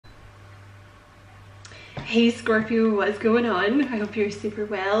Hey Scorpio, what's going on? I hope you're super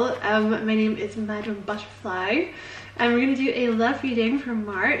well. My name is Madam Butterfly and we're going to do a love reading for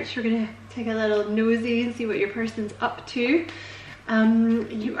March. We're going to take a little nosy and see what your person's up to.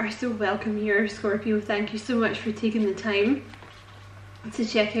 You are so welcome here, Scorpio. Thank you so much for taking the time to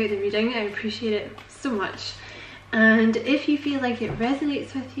check out the reading. I appreciate it so much. And if you feel like it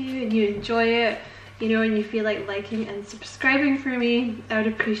resonates with you and you enjoy it, you know, and you feel like liking and subscribing for me, I would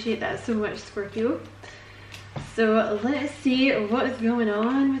appreciate that so much, Scorpio. So let's see what is going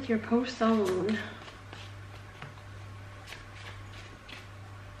on with your person.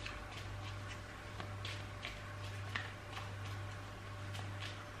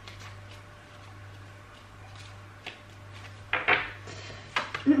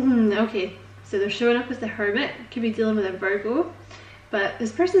 Okay, so they're showing up as the Hermit. Could be dealing with a Virgo, but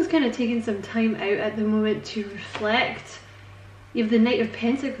this person's kind of taking some time out at the moment to reflect. You have the Knight of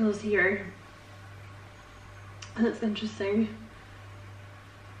Pentacles here. That's interesting.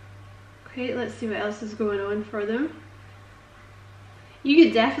 Okay, let's see what else is going on for them. You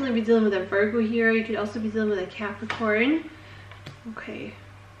could definitely be dealing with a Virgo here. You could also be dealing with a Capricorn. Okay.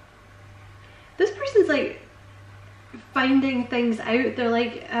 This person's like finding things out. They're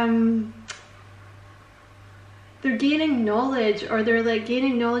like, they're gaining knowledge, or they're like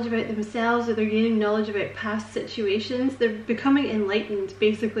gaining knowledge about themselves, or they're gaining knowledge about past situations. They're becoming enlightened,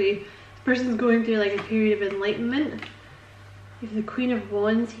 basically. Person's going through like a period of enlightenment. You have the Queen of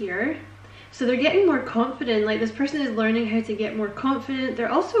Wands here, so they're getting more confident. Like, this person is learning how to get more confident.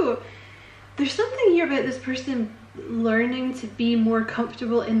 They're also, there's something here about this person learning to be more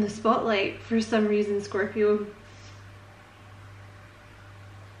comfortable in the spotlight for some reason, Scorpio.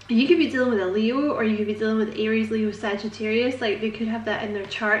 You could be dealing with a Leo, or you could be dealing with Aries, Leo, Sagittarius. Like, they could have that in their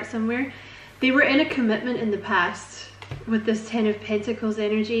chart somewhere. They were in a commitment in the past with this Ten of Pentacles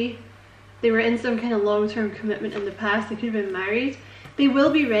energy. They were in some kind of long-term commitment in the past. They could have been married. They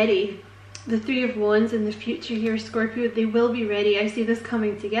will be ready. The Three of Wands in the future here, Scorpio, they will be ready. I see this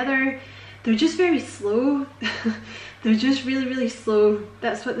coming together. They're just very slow. They're just really, really slow.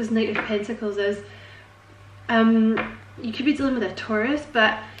 That's what this Knight of Pentacles is. You could be dealing with a Taurus,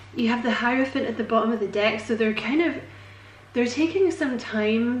 but you have the Hierophant at the bottom of the deck, so they're taking some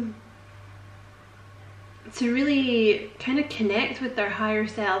time to really kind of connect with their higher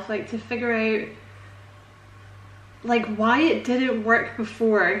self, like to figure out like why it didn't work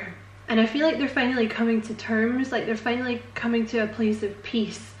before. And I feel like they're finally coming to terms, like they're finally coming to a place of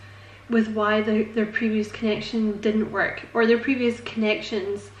peace with why their previous connection didn't work, or their previous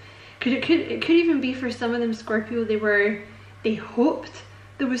connections. It could even be for some of them, Scorpio, they hoped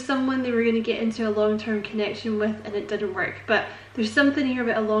there was someone they were going to get into a long-term connection with and it didn't work. But there's something here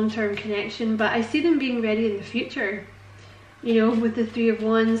about a long-term connection, but I see them being ready in the future, you know, with the Three of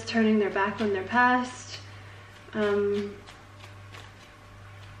Wands, turning their back on their past. And,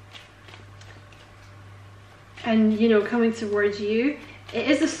 you know, coming towards you. It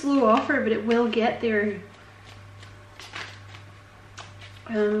is a slow offer, but it will get there.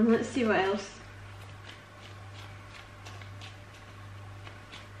 Let's see what else.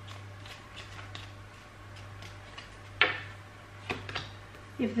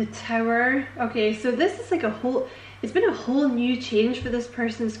 You have the Tower. Okay, so this is like it's been a whole new change for this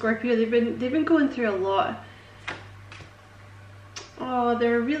person, Scorpio. They've been going through a lot. Oh,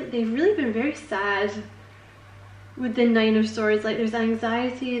 they've really been very sad with the Nine of Swords. Like, there's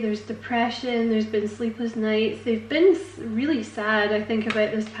anxiety, there's depression, there's been sleepless nights. They've been really sad, I think,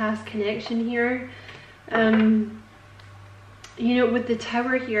 about this past connection here. You know, with the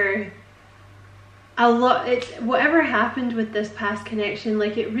Tower here, whatever happened with this past connection,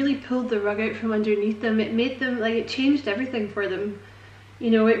 like, it really pulled the rug out from underneath them. It made them, like, it changed everything for them. You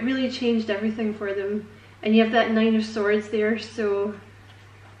know, it really changed everything for them. And you have that Nine of Swords there, so,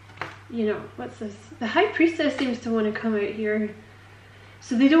 you know, what's this? The High Priestess seems to want to come out here.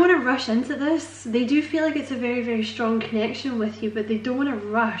 So they don't want to rush into this. They do feel like it's a very, very strong connection with you, but they don't want to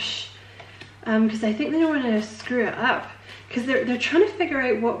rush. Because I think they don't want to screw it up. Because they're trying to figure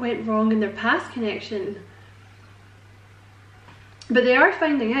out what went wrong in their past connection. But they are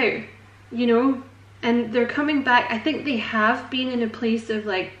finding out, you know, and they're coming back. I think they have been in a place of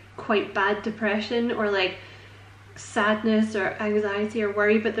like quite bad depression, or like sadness or anxiety or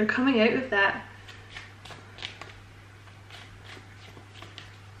worry, but they're coming out of that.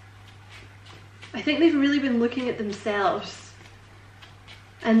 I think they've really been looking at themselves.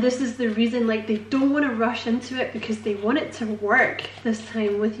 And this is the reason, like, they don't want to rush into it, because they want it to work this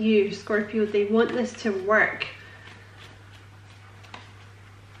time with you, Scorpio. They want this to work.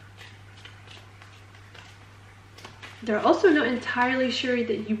 They're also not entirely sure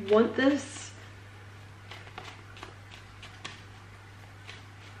that you want this.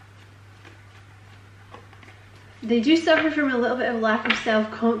 They do suffer from a little bit of lack of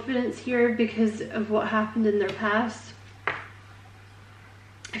self-confidence here because of what happened in their past.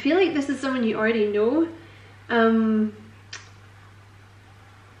 I feel like this is someone you already know.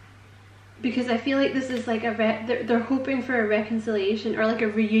 Because I feel like this is like they're hoping for a reconciliation or like a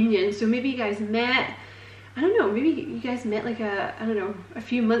reunion. So maybe you guys met, I don't know, maybe you guys met like I don't know, a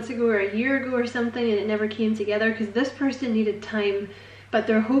few months ago or a year ago or something, and it never came together because this person needed time, but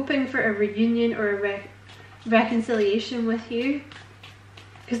they're hoping for a reunion or a reconciliation with you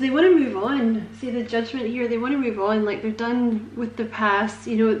because they want to move on. See the Judgment here, they want to move on, like they're done with the past,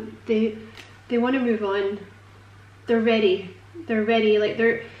 you know, they want to move on. They're ready, like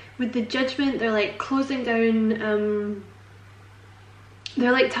they're with the Judgment, they're like closing down,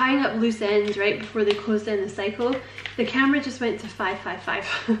 they're like tying up loose ends right before they close down the cycle. The camera just went to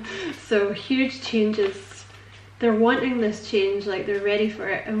 555 so huge changes. They're wanting this change, like they're ready for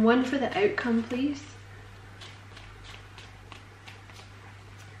it. And one for the outcome, please.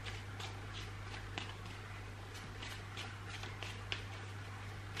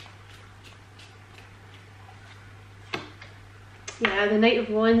 Yeah, the Knight of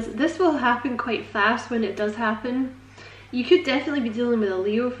Wands. This will happen quite fast when it does happen. You could definitely be dealing with a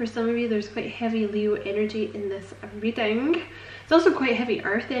Leo for some of you. There's quite heavy Leo energy in this reading. It's also quite heavy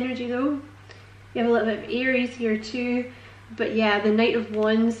Earth energy though. You have a little bit of Aries here too. But yeah, the Knight of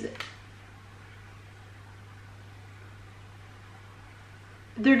Wands.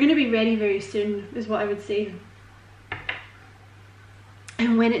 They're going to be ready very soon is what I would say.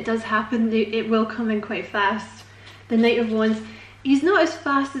 And when it does happen, it will come in quite fast. The Knight of Wands. He's not as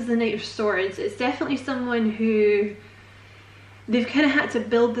fast as the Knight of Swords. It's definitely someone who they've kind of had to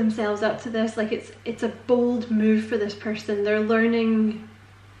build themselves up to this. Like it's a bold move for this person. They're learning.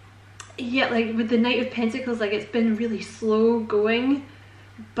 Yeah, like with the Knight of Pentacles, like it's been really slow going,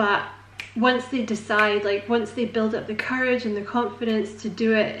 but once they decide, like once they build up the courage and the confidence to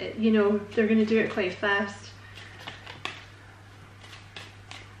do it, you know, they're going to do it quite fast.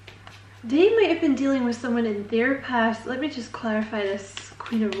 They might have been dealing with someone in their past. Let me just clarify this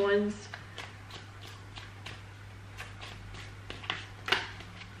Queen of Wands.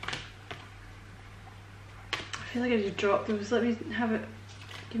 I feel like I just dropped those. Let me have it.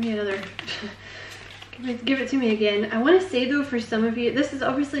 Give me another. Give it to me again. I want to say though, for some of you, this is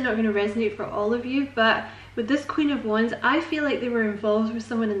obviously not going to resonate for all of you, but with this Queen of Wands, I feel like they were involved with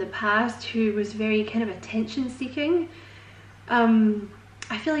someone in the past who was very kind of attention seeking.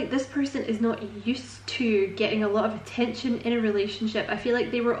 I feel like this person is not used to getting a lot of attention in a relationship. I feel like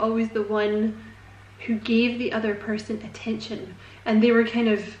they were always the one who gave the other person attention, and they were kind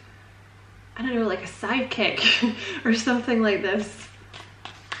of, I don't know, like a sidekick or something like this.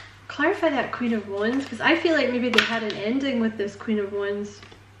 Clarify that Queen of Wands, because I feel like maybe they had an ending with this Queen of Wands.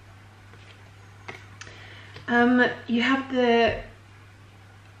 You have the,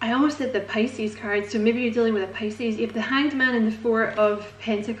 I almost said the Pisces card, so maybe you're dealing with a Pisces. You have the Hanged Man and the Four of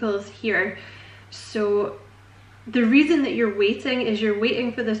Pentacles here. So the reason that you're waiting is you're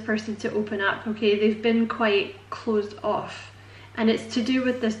waiting for this person to open up, okay? They've been quite closed off. And it's to do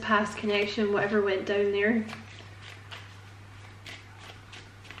with this past connection, whatever went down there.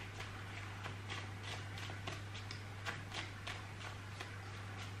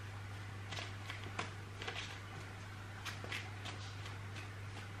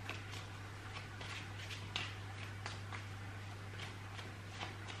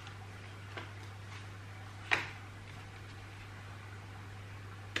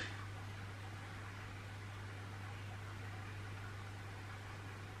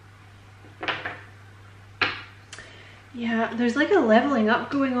 Yeah, there's like a leveling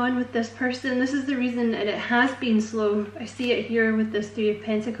up going on with this person. This is the reason that it has been slow. I see it here with this Three of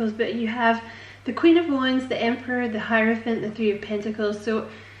Pentacles, but you have the Queen of Wands, the Emperor, the Hierophant, the Three of Pentacles. So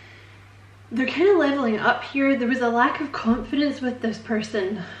they're kind of leveling up here. There was a lack of confidence with this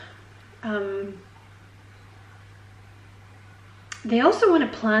person. They also want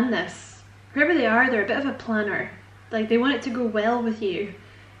to plan this. Whoever they are, they're a bit of a planner. Like they want it to go well with you.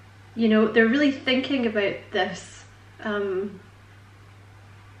 You know, they're really thinking about this. And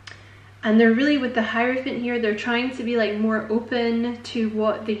they're really, with the Hierophant here, they're trying to be like more open to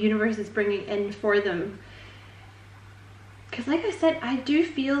what the universe is bringing in for them. Because like I said, I do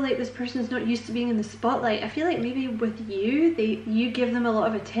feel like this person's not used to being in the spotlight. I feel like maybe with you, you give them a lot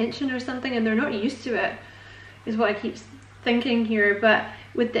of attention or something and they're not used to it, is what I keep thinking here. But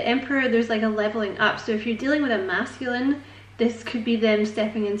with the Emperor, there's like a leveling up. So if you're dealing with a masculine, this could be them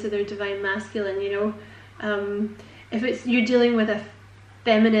stepping into their divine masculine, you know. If it's you're dealing with a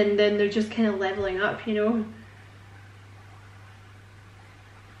feminine, then they're just kind of leveling up, you know.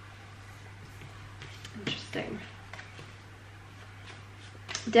 Interesting.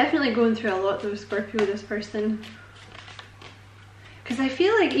 Definitely going through a lot though, Scorpio, this person. Because I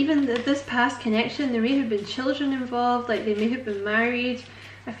feel like even this past connection, there may have been children involved, like they may have been married.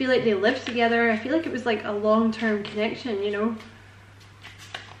 I feel like they lived together. I feel like it was like a long-term connection, you know.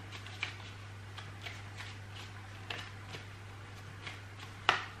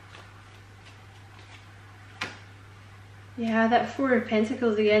 Yeah, that Four of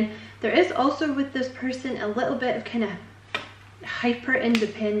Pentacles again. There is also with this person a little bit of kind of hyper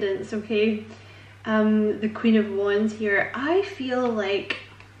independence, okay? The Queen of Wands here. I feel like,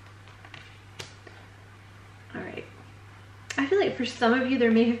 alright, I feel like for some of you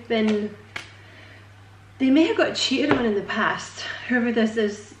there may have been, they may have got cheated on in the past. Whoever this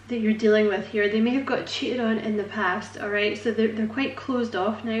is that you're dealing with here, they may have got cheated on in the past, alright? So they're quite closed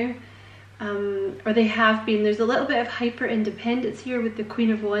off now. Or they have been. There's a little bit of hyper independence here with the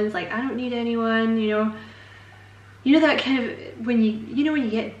Queen of Wands, like I don't need anyone, you know. You know that kind of, when you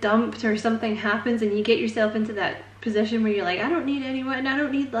get dumped or something happens and you get yourself into that position where you're like, I don't need anyone, I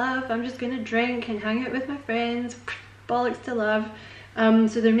don't need love, I'm just gonna drink and hang out with my friends, bollocks to love.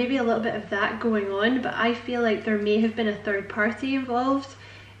 So there may be a little bit of that going on, but I feel like there may have been a third party involved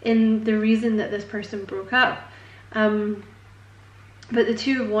in the reason that this person broke up. But the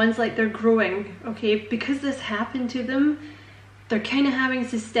Two of Wands, like they're growing, okay? Because this happened to them, they're kind of having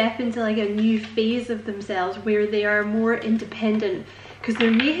to step into like a new phase of themselves where they are more independent, because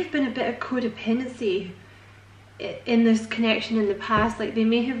there may have been a bit of codependency in this connection in the past. Like they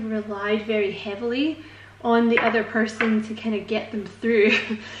may have relied very heavily on the other person to kind of get them through,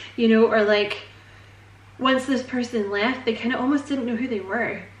 you know, or like once this person left, they kind of almost didn't know who they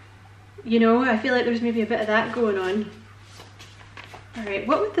were, you know. I feel like there's maybe a bit of that going on. All right,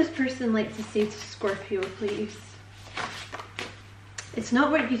 what would this person like to say to Scorpio, please? It's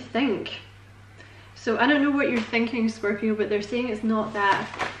not what you think. So I don't know what you're thinking, Scorpio, but they're saying it's not that.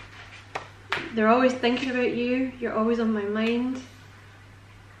 They're always thinking about you. You're always on my mind.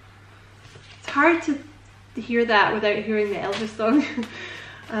 It's hard to hear that without hearing the Elvis song.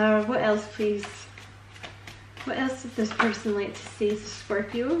 What else, please? What else does this person like to say to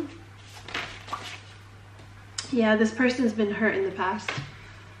Scorpio? Yeah, this person's been hurt in the past.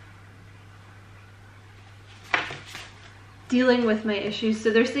 Dealing with my issues. So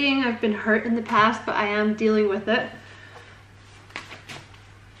they're saying I've been hurt in the past, but I am dealing with it.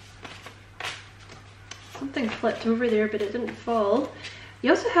 Something flipped over there, but it didn't fall. You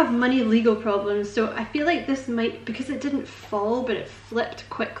also have money legal problems. So I feel like this might, because it didn't fall, but it flipped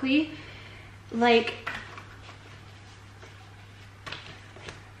quickly, like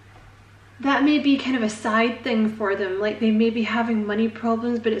that may be kind of a side thing for them. Like they may be having money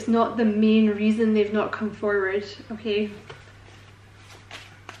problems, but it's not the main reason they've not come forward, okay?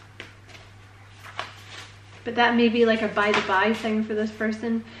 But that may be like a by the by thing for this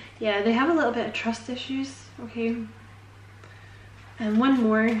person. Yeah, they have a little bit of trust issues, okay? And one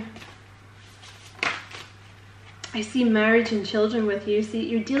more. I see marriage and children with you. See,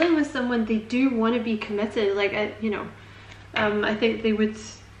 you're dealing with someone, they do want to be committed. Like, you know, I think they would.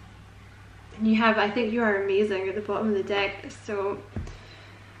 And you have, I think you are amazing at the bottom of the deck. So,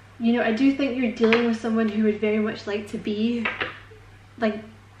 you know, I do think you're dealing with someone who would very much like to be, like,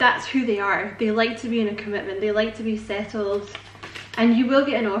 that's who they are. They like to be in a commitment. They like to be settled. And you will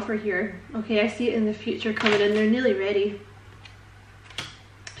get an offer here. Okay, I see it in the future coming in. They're nearly ready.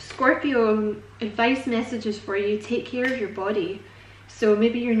 Scorpio, advice messages for you. Take care of your body. So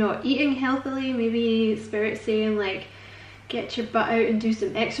maybe you're not eating healthily. Maybe Spirit's saying like, get your butt out and do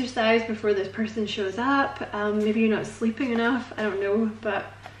some exercise before this person shows up. Maybe you're not sleeping enough. I don't know, but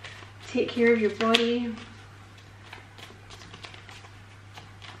take care of your body.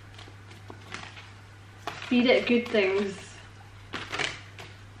 Feed it good things.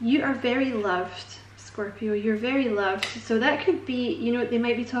 You are very loved, Scorpio. You're very loved. So that could be, you know, they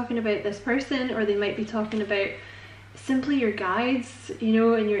might be talking about this person, or they might be talking about simply your guides, you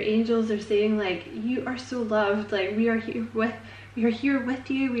know, and your angels are saying like, you are so loved. Like we are here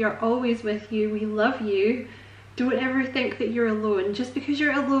with you. We are always with you. We love you. Don't ever think that you're alone. Just because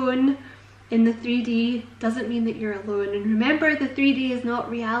you're alone in the 3D doesn't mean that you're alone. And remember, the 3D is not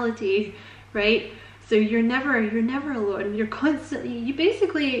reality, right? So you're never alone. You're constantly, you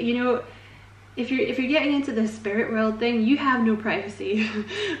basically, you know, if you're getting into the spirit world thing, you have no privacy.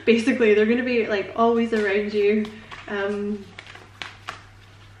 Basically, they're gonna be like always around you.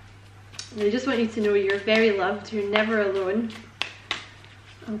 They just want you to know you're very loved. You're never alone.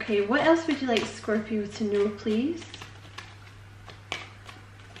 Okay, what else would you like Scorpio to know, please?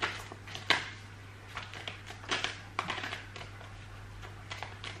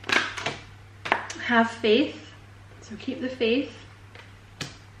 Have faith. So keep the faith.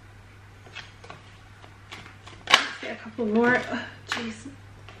 couple more. Oh, jeez.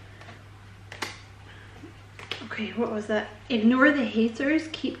 Okay, what was that? Ignore the haters,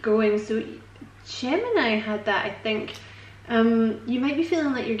 keep going. So Gemini had that, I think. You might be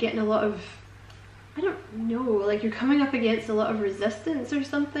feeling like you're getting a lot of, I don't know, like you're coming up against a lot of resistance or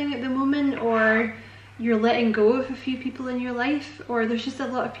something at the moment, or you're letting go of a few people in your life, or there's just a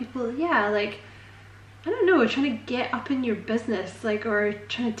lot of people, yeah, like, I don't know, trying to get up in your business, like, or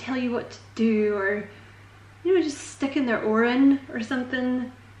trying to tell you what to do, or, you know, just sticking their oar in or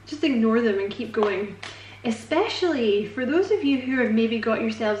something. Just ignore them and keep going. Especially for those of you who have maybe got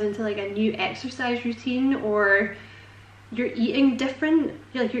yourselves into like a new exercise routine, or you're eating different,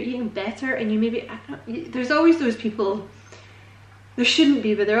 you're eating better, and you maybe, there's always those people, there shouldn't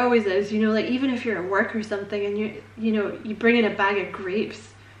be, but there always is, you know, like even if you're at work or something and you bring in a bag of grapes,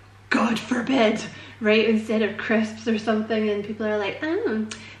 God forbid, right, instead of crisps or something, and people are like, oh,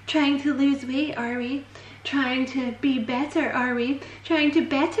 trying to lose weight, are we? Trying to be better, are we? Trying to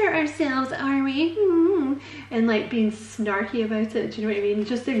better ourselves, are we? And like being snarky about it, do you know what I mean?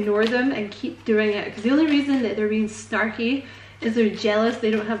 Just ignore them and keep doing it, because the only reason that they're being snarky is they're jealous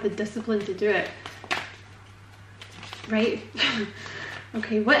they don't have the discipline to do it, right?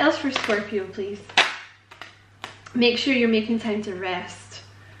 Okay, what else for Scorpio, please? Make sure you're making time to rest.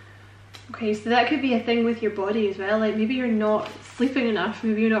 Okay, so that could be a thing with your body as well, like maybe you're not sleeping enough,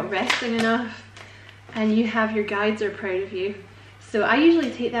 maybe you're not resting enough, and you have your guides are proud of you. So I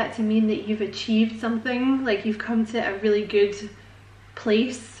usually take that to mean that you've achieved something, like you've come to a really good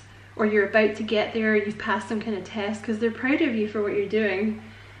place, or you're about to get there, you've passed some kind of test, because they're proud of you for what you're doing,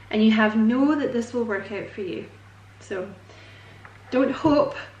 and you have know that this will work out for you. So don't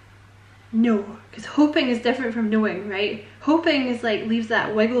hope, know, because hoping is different from knowing, right? Hoping is like leaves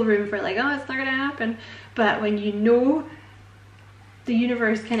that wiggle room for like, oh, it's not gonna happen. But when you know, the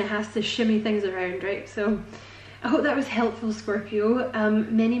universe kind of has to shimmy things around, right? So I hope that was helpful, Scorpio.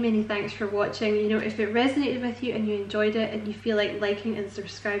 Many thanks for watching. You know, if it resonated with you and you enjoyed it and you feel like liking and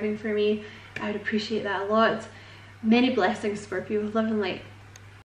subscribing for me, I would appreciate that a lot. Many blessings, Scorpio. Love and light.